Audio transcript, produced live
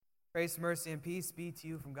Grace, mercy, and peace be to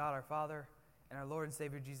you from God our Father and our Lord and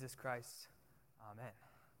Savior Jesus Christ. Amen.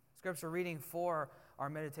 Scripture reading for our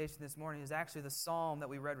meditation this morning is actually the psalm that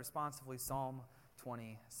we read responsively, Psalm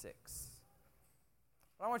 26.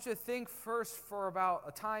 But I want you to think first for about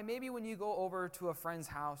a time, maybe when you go over to a friend's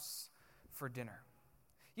house for dinner.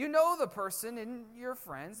 You know the person and your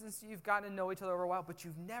friends, and so you've gotten to know each other over a while, but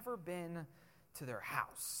you've never been to their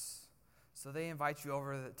house. So they invite you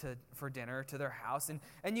over for dinner to their house,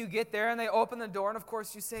 and you get there, and they open the door, and of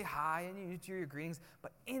course you say hi, and you do your greetings,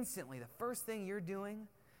 but instantly the first thing you're doing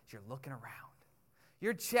is you're looking around.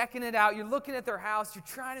 You're checking it out. You're looking at their house. You're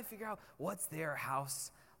trying to figure out what's their house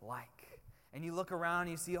like. And you look around,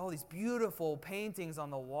 and you see all these beautiful paintings on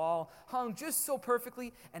the wall, hung just so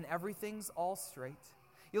perfectly, and everything's all straight.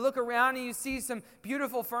 You look around and you see some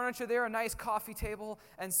beautiful furniture there, a nice coffee table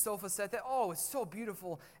and sofa set that, it's so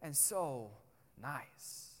beautiful and so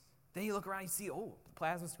nice. Then you look around and you see, the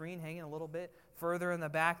plasma screen hanging a little bit further in the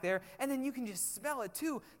back there. And then you can just smell it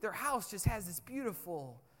too. Their house just has this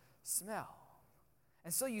beautiful smell.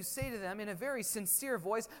 And so you say to them in a very sincere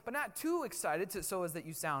voice, but not too excited so as that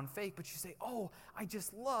you sound fake, but you say, I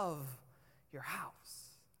just love your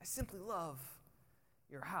house. I simply love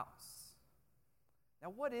your house. Now,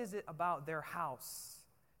 what is it about their house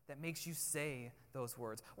that makes you say those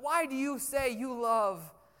words? Why do you say you love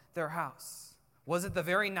their house? Was it the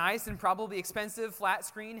very nice and probably expensive flat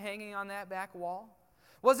screen hanging on that back wall?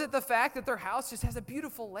 Was it the fact that their house just has a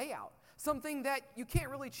beautiful layout? Something that you can't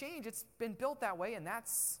really change. It's been built that way, and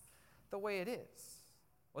that's the way it is.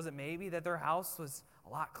 Was it maybe that their house was a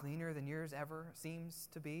lot cleaner than yours ever seems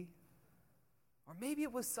to be? Or maybe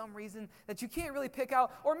it was some reason that you can't really pick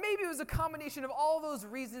out, or maybe it was a combination of all those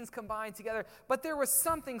reasons combined together, but there was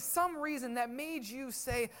some reason that made you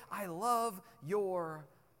say, I love your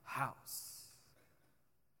house.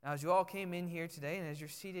 Now, as you all came in here today, and as you're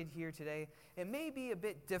seated here today, it may be a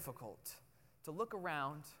bit difficult to look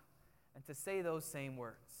around and to say those same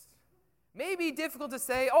words. It may be difficult to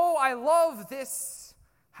say, I love this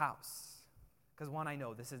house. Because one, I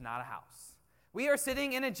know this is not a house. We are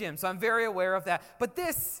sitting in a gym, so I'm very aware of that. But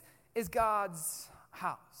this is God's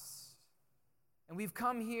house. And we've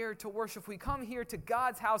come here to worship. We come here to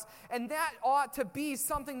God's house. And that ought to be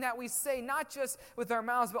something that we say, not just with our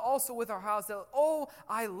mouths, but also with our house. That,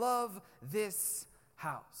 I love this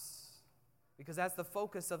house. Because that's the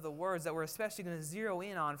focus of the words that we're especially going to zero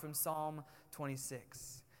in on from Psalm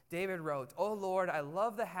 26. David wrote, O Lord, I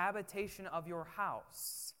love the habitation of your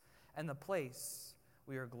house and the place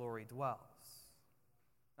where your glory dwells.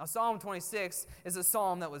 Now, Psalm 26 is a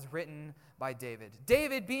psalm that was written by David.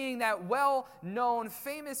 David being that well-known,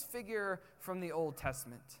 famous figure from the Old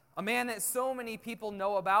Testament. A man that so many people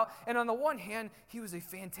know about. And on the one hand, he was a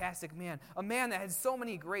fantastic man. A man that had so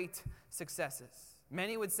many great successes.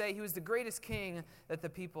 Many would say he was the greatest king that the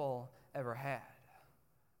people ever had.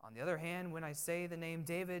 On the other hand, when I say the name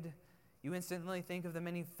David, you instantly think of the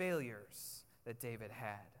many failures that David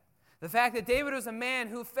had. The fact that David was a man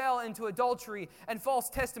who fell into adultery and false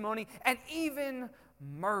testimony and even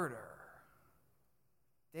murder.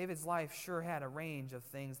 David's life sure had a range of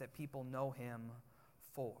things that people know him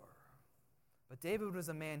for. But David was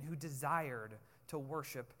a man who desired to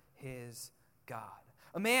worship his God.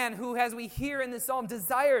 A man who, as we hear in this psalm,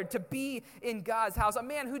 desired to be in God's house. A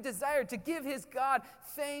man who desired to give his God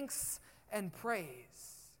thanks and praise.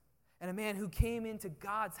 And a man who came into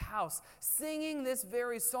God's house singing this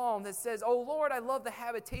very psalm that says, O Lord, I love the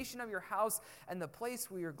habitation of your house and the place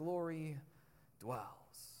where your glory dwells.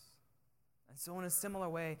 And so in a similar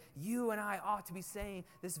way, you and I ought to be saying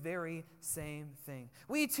this very same thing.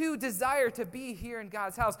 We too desire to be here in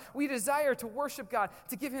God's house. We desire to worship God,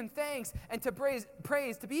 to give him thanks and to praise,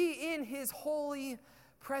 to be in his holy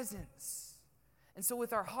presence. And so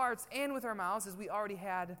with our hearts and with our mouths, as we already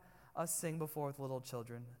had us sing before with little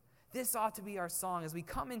children, this ought to be our song as we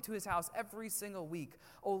come into his house every single week.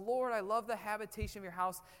 Oh Lord, I love the habitation of your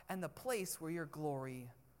house and the place where your glory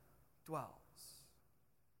dwells.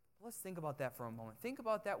 Let's think about that for a moment. Think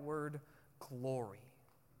about that word glory.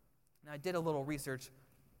 Now, I did a little research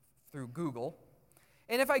through Google.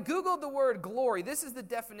 And if I Googled the word glory, this is the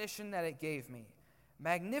definition that it gave me.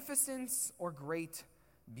 Magnificence or great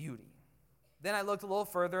beauty. Then I looked a little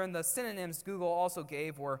further, and the synonyms Google also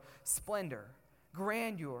gave were splendor,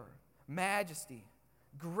 grandeur, majesty,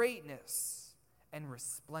 greatness, and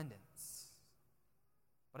resplendence.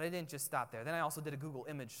 But I didn't just stop there. Then I also did a Google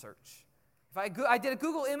image search. I did a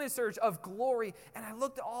Google image search of glory, and I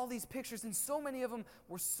looked at all these pictures, and so many of them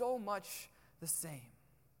were so much the same.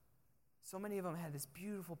 So many of them had this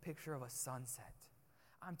beautiful picture of a sunset.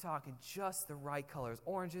 I'm talking just the right colors,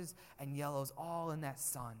 oranges and yellows, all in that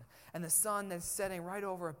sun. And the sun that's setting right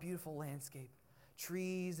over a beautiful landscape.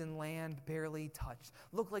 Trees and land barely touched.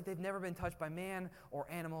 Look like they've never been touched by man or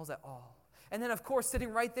animals at all. And then, of course, sitting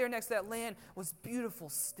right there next to that land was beautiful,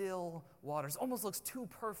 still waters. Almost looks too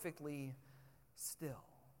perfectly still.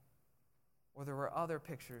 Or there were other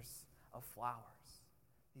pictures of flowers.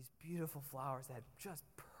 These beautiful flowers that had just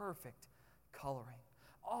perfect coloring.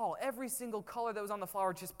 Every single color that was on the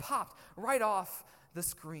flower just popped right off the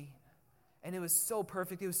screen. And it was so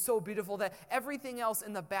perfect, it was so beautiful that everything else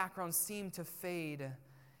in the background seemed to fade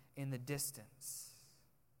in the distance.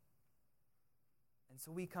 And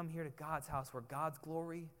so we come here to God's house where God's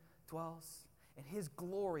glory dwells, and His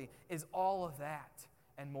glory is all of that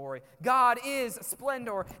and more. God is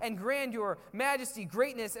splendor and grandeur, majesty,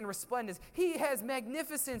 greatness, and resplendence. He has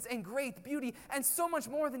magnificence and great beauty, and so much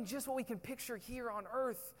more than just what we can picture here on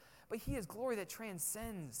earth. But He is glory that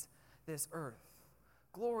transcends this earth.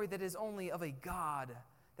 Glory that is only of a God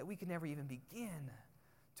that we can never even begin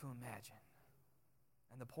to imagine.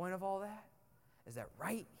 And the point of all that is that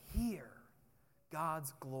right here,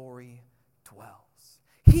 God's glory dwells.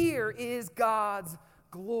 Here is God's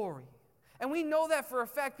glory. And we know that for a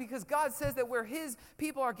fact because God says that where His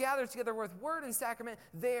people are gathered together with word and sacrament,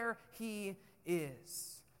 there He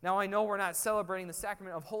is. Now, I know we're not celebrating the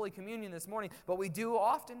sacrament of Holy Communion this morning, but we do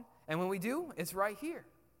often. And when we do, it's right here.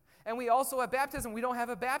 And we also have baptism. We don't have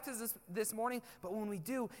a baptism this morning, but when we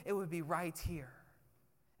do, it would be right here.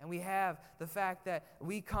 And we have the fact that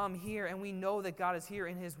we come here and we know that God is here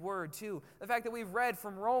in His Word too. The fact that we've read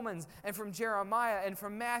from Romans and from Jeremiah and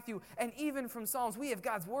from Matthew and even from Psalms. We have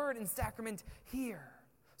God's Word and sacrament here.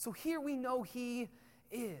 So here we know He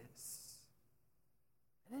is.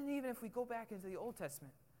 And then even if we go back into the Old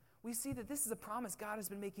Testament, we see that this is a promise God has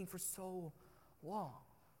been making for so long.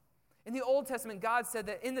 In the Old Testament, God said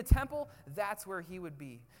that in the temple, that's where He would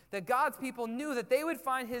be. That God's people knew that they would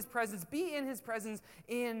find His presence, be in His presence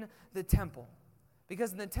in the temple.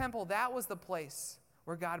 Because in the temple, that was the place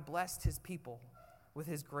where God blessed His people with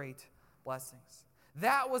His great blessings.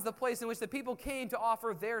 That was the place in which the people came to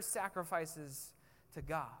offer their sacrifices to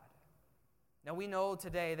God. Now we know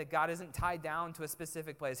today that God isn't tied down to a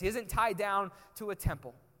specific place. He isn't tied down to a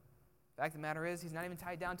temple. The fact of the matter is, He's not even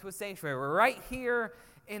tied down to a sanctuary. We're right here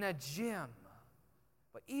in a gym.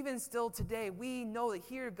 But even still today, we know that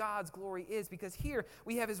here God's glory is because here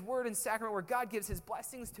we have His word and sacrament where God gives His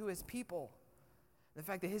blessings to His people. The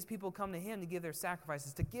fact that His people come to Him to give their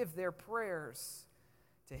sacrifices, to give their prayers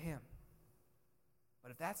to Him.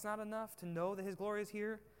 But if that's not enough to know that His glory is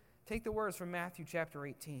here, take the words from Matthew chapter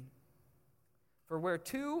 18. For where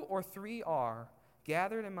 2 or 3 are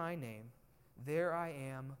gathered in my name, there I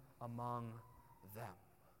am among them.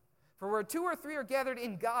 For where 2 or 3 are gathered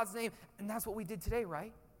in God's name, and that's what we did today,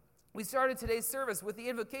 right? We started today's service with the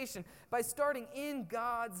invocation by starting in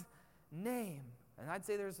God's name. And I'd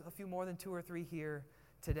say there's a few more than 2 or 3 here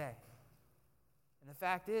today. And the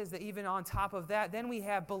fact is that even on top of that, then we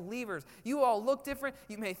have believers. You all look different.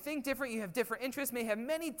 You may think different. You have different interests, may have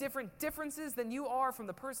many different differences than you are from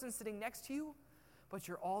the person sitting next to you. But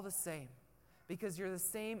you're all the same because you're the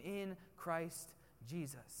same in Christ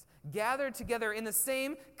Jesus. Gathered together in the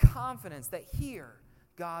same confidence that here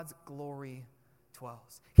God's glory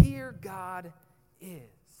dwells. Here God is.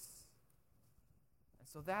 And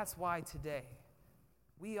so that's why today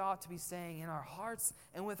we ought to be saying in our hearts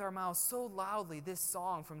and with our mouths so loudly this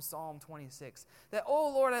song from Psalm 26. That,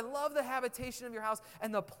 oh Lord, I love the habitation of your house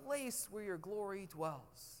and the place where your glory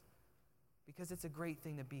dwells. Because it's a great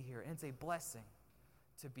thing to be here and it's a blessing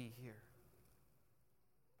to be here.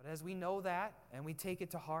 But as we know that and we take it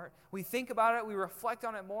to heart, we think about it, we reflect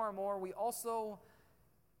on it more and more, we also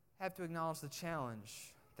have to acknowledge the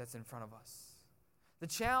challenge that's in front of us. The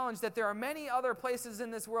challenge that there are many other places in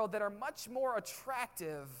this world that are much more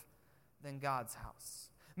attractive than God's house.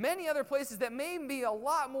 Many other places that may be a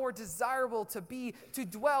lot more desirable to be, to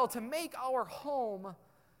dwell, to make our home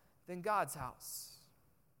than God's house.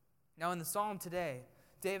 Now in the psalm today,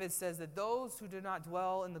 David says that those who do not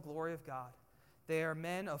dwell in the glory of God, they are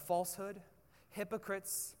men of falsehood,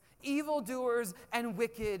 hypocrites, evildoers, and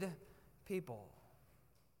wicked people.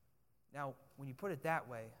 Now, when you put it that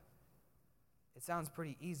way, it sounds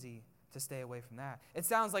pretty easy to stay away from that. It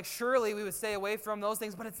sounds like surely we would stay away from those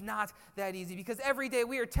things, but it's not that easy because every day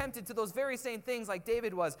we are tempted to those very same things like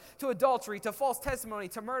David was, to adultery, to false testimony,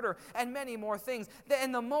 to murder, and many more things that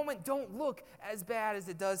in the moment don't look as bad as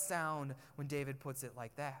it does sound when David puts it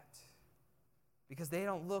like that. Because they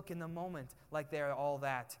don't look in the moment like they're all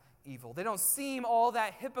that evil. They don't seem all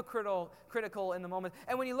that hypocritical in the moment.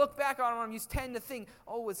 And when you look back on them, you tend to think,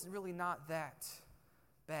 oh, it's really not that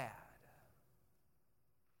bad.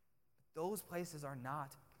 Those places are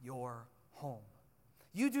not your home.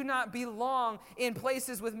 You do not belong in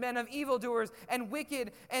places with men of evildoers and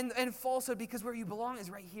wicked and falsehood, because where you belong is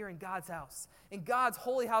right here in God's house, in God's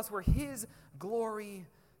holy house where His glory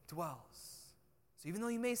dwells. So even though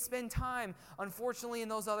you may spend time, unfortunately, in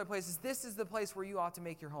those other places, this is the place where you ought to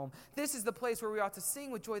make your home. This is the place where we ought to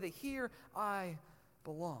sing with joy that here I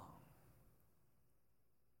belong.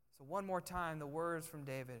 So one more time, the words from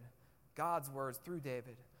David, God's words through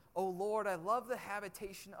David. O Lord, I love the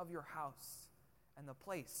habitation of your house and the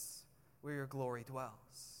place where your glory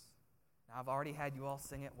dwells. Now, I've already had you all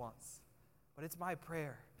sing it once, but it's my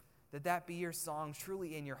prayer that that be your song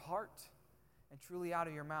truly in your heart and truly out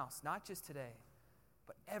of your mouth, not just today,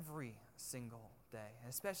 but every single day, and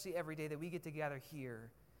especially every day that we get together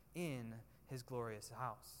here in His glorious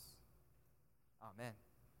house. Amen.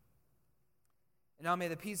 And now may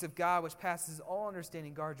the peace of God, which passes all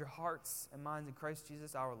understanding, guard your hearts and minds in Christ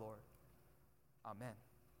Jesus our Lord. Amen.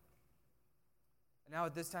 And now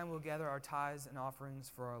at this time we'll gather our tithes and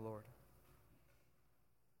offerings for our Lord.